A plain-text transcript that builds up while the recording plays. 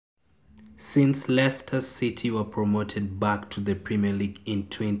Since Leicester City were promoted back to the Premier League in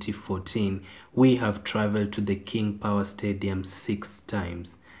 2014, we have travelled to the King Power Stadium 6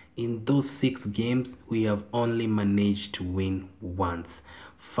 times. In those 6 games, we have only managed to win once.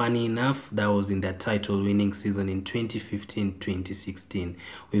 Funny enough, that was in their title-winning season in 2015-2016.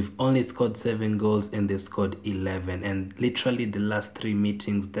 We've only scored 7 goals and they've scored 11. And literally the last 3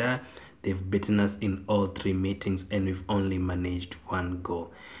 meetings there, they've beaten us in all 3 meetings and we've only managed 1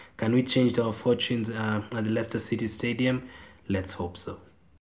 goal. Can we change our fortunes at the Leicester City Stadium? Let's hope so.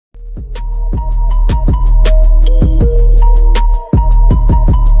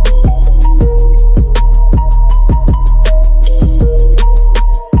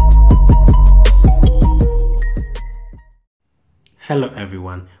 Hello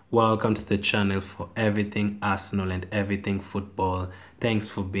everyone, welcome to the channel for everything Arsenal and everything football. Thanks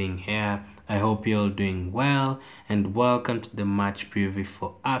for being here. I hope you're all doing well and welcome to the match preview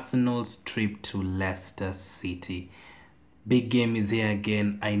for Arsenal's trip to Leicester City. Big game is here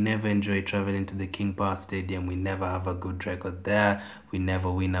again. I never enjoy traveling to the King Power Stadium. We never have a good record there. We never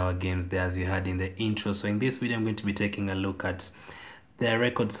win our games there, as you heard in the intro. So in this video, I'm going to be taking a look at their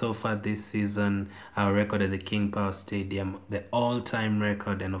record so far this season, our record at the King Power Stadium, the all-time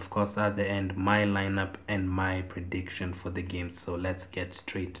record, and of course at the end, my lineup and my prediction for the game. So let's get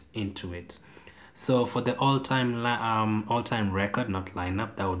straight into it. So for the all-time record, not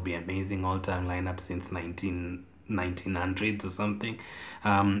lineup, that would be amazing, all-time lineup since 1900s or something.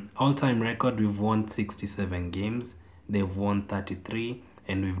 All-time record, we've won 67 games, they've won 33,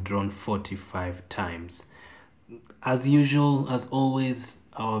 and we've drawn 45 times. As usual, as always,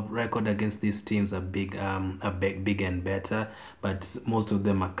 our record against these teams are big and better, but most of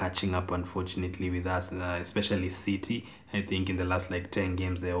them are catching up, unfortunately, with us, especially City. I think in the last 10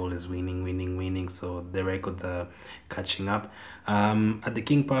 games, they're always winning, so the records are catching up. At the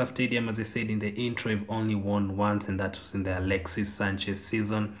King Power Stadium, as I said in the intro, we've only won once, and that was in the Alexis Sanchez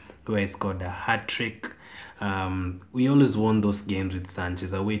season, where he scored a hat-trick. We always won those games with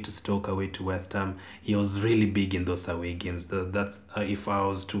Sanchez, away to Stoke, away to West Ham. He was really big in those away games. That's if I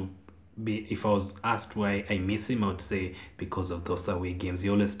was asked why I miss him, I would say because of those away games. He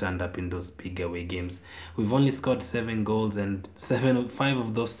always stand up in those big away games. We've only scored 7 goals, and 5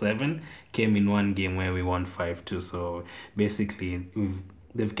 of those 7 came in one game where we won 5-2. So basically,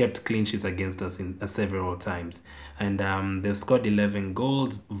 they've kept clean sheets against us in several times, and they've scored 11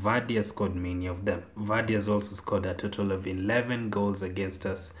 goals. Vardy has scored many of them. Vardy has also scored a total of 11 goals against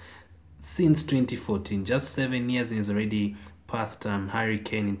us since 2014. Just 7 years, and he's already passed Harry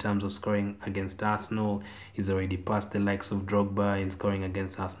Kane in terms of scoring against Arsenal. He's already passed the likes of Drogba in scoring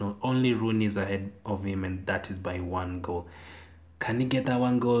against Arsenal. Only Rooney is ahead of him, and that is by 1 goal. Can he get that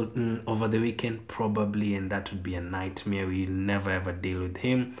 1 goal over the weekend? Probably, and that would be a nightmare. We'll never ever deal with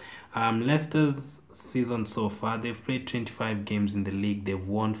him. Leicester's season so far, they've played 25 games in the league. They've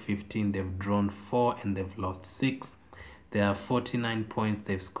won 15, they've drawn 4, and they've lost 6. They have 49 points.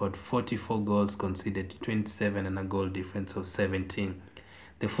 They've scored 44 goals, conceded 27, and a goal difference of 17.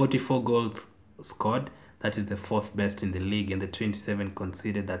 The 44 goals scored, that is the 4th best in the league, and the 27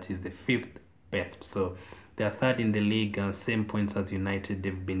 conceded, that is the 5th best. So they're 3rd in the league, same points as United.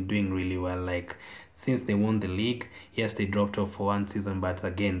 They've been doing really well. Since they won the league, yes, they dropped off for 1 season, but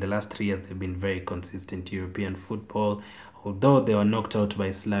again, the last 3 years they've been very consistent European football. Although they were knocked out by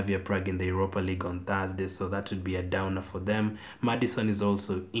Slavia Prague in the Europa League on Thursday, so that would be a downer for them. Maddison is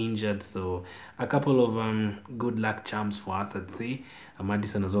also injured, so a couple of good luck charms for us, I'd say.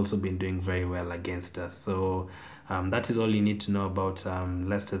 Maddison has also been doing very well against us, so that is all you need to know about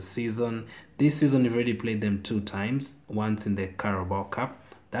Leicester's season. This season, we've already played them 2 times, once in the Carabao Cup.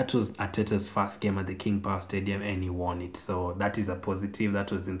 That was Arteta's first game at the King Power Stadium, and he won it, so that is a positive.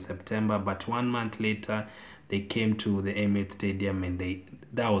 That was in September, but 1 month later, they came to the Emirates Stadium, and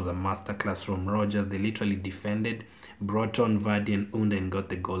that was a masterclass from Rodgers. They literally defended, brought on Vardy and Under, and got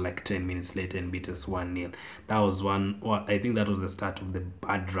the goal 10 minutes later and beat us 1-0. That was I think that was the start of the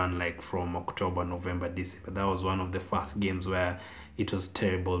bad run, from October, November, December. That was one of the first games where it was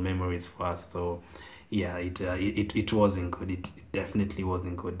terrible memories for us. So yeah, it wasn't good. It definitely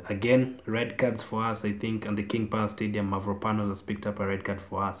wasn't good. Again, red cards for us. I think on the King Power Stadium, Mavropanos has picked up a red card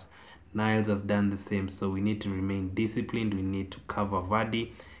for us. Niles has done the same, so we need to remain disciplined. We need to cover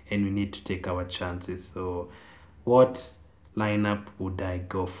Vardy, and we need to take our chances. So what lineup would I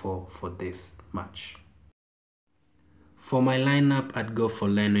go for this match? For my lineup, I'd go for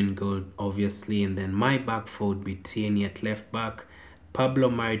Leno in goal, obviously, and then my back four would be Tierney at left back, Pablo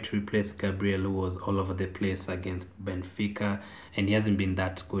Mari to replace Gabriel, who was all over the place against Benfica, and he hasn't been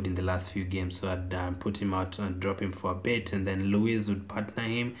that good in the last few games, so I'd put him out and drop him for a bit, and then Luis would partner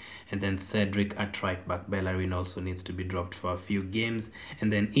him, and then Cedric at right back. Bellerin also needs to be dropped for a few games,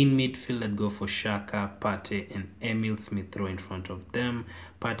 and then in midfield I'd go for Xhaka, Partey and Emil Smith Rowe in front of them.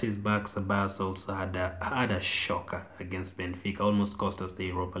 Partey's back. Sabas also had a shocker against Benfica, almost cost us the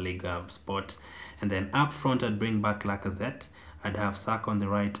Europa League spot. And then up front I'd bring back Lacazette, I'd have Saka on the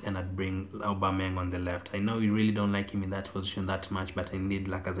right, and I'd bring Aubameyang on the left. I know you really don't like him in that position that much, but I need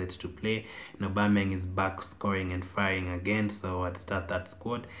Lacazette to play. And Aubameyang is back scoring and firing again, so I'd start that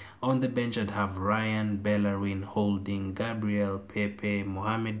squad. On the bench, I'd have Ryan, Bellerin, Holding, Gabriel, Pepe,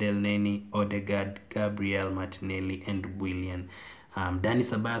 Mohamed El Neni, Odegaard, Gabriel Martinelli, and Willian. Danny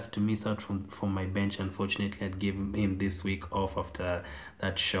Sabas to miss out from my bench. Unfortunately, I'd give him this week off after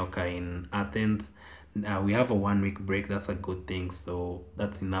that shocker in Athens. We have a 1 week break. That's a good thing, so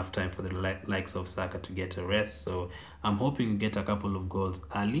that's enough time for the likes of Saka to get a rest. So I'm hoping we get a couple of goals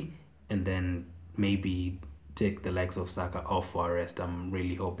early, and then maybe take the likes of Saka off for a rest. I'm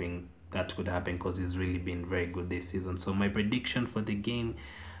really hoping that could happen, because he's really been very good this season. So my prediction for the game,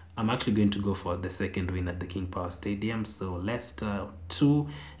 I'm actually going to go for the second win at the King Power Stadium. So Leicester 2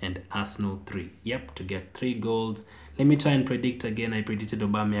 and Arsenal 3. Yep, to get 3 goals. Let me try and predict again. I predicted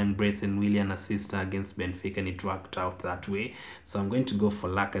Aubameyang brace and Willian assist against Benfica, and it worked out that way. So I'm going to go for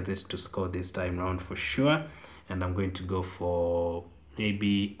Lacazette to score this time round for sure. And I'm going to go for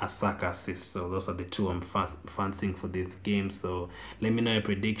maybe a Saka assist. So those are the two I'm fancying for this game. So let me know your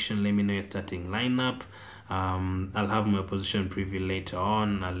prediction. Let me know your starting lineup. I'll have my position preview later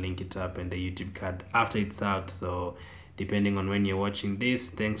on. I'll link it up in the YouTube card after it's out. So depending on when you're watching this,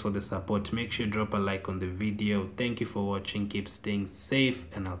 thanks for the support. Make sure you drop a like on the video. Thank you for watching. Keep staying safe,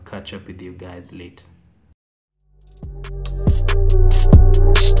 and I'll catch up with you guys later.